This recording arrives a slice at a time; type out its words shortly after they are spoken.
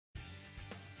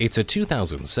It's a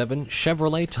 2007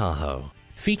 Chevrolet Tahoe.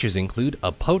 Features include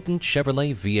a potent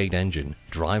Chevrolet V8 engine,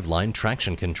 driveline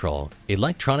traction control,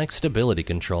 electronic stability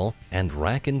control, and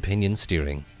rack and pinion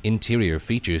steering. Interior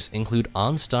features include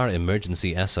OnStar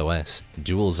emergency SOS,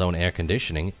 dual-zone air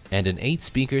conditioning, and an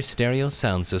 8-speaker stereo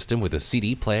sound system with a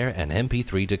CD player and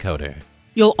MP3 decoder.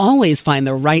 You'll always find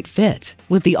the right fit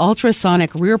with the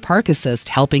ultrasonic rear park assist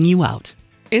helping you out.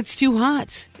 It's too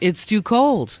hot. It's too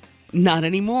cold. Not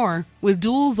anymore with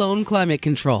dual-zone climate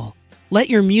control. Let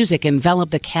your music envelop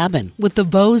the cabin with the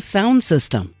Bose sound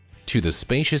system. To the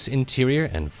spacious interior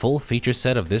and full feature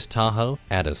set of this Tahoe,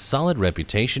 add a solid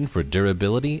reputation for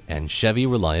durability and Chevy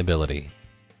reliability.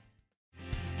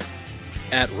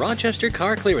 At Rochester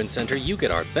Car Clearance Center, you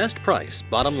get our best price,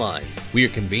 bottom line. We are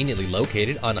conveniently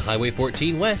located on Highway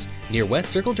 14 West, near West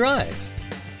Circle Drive.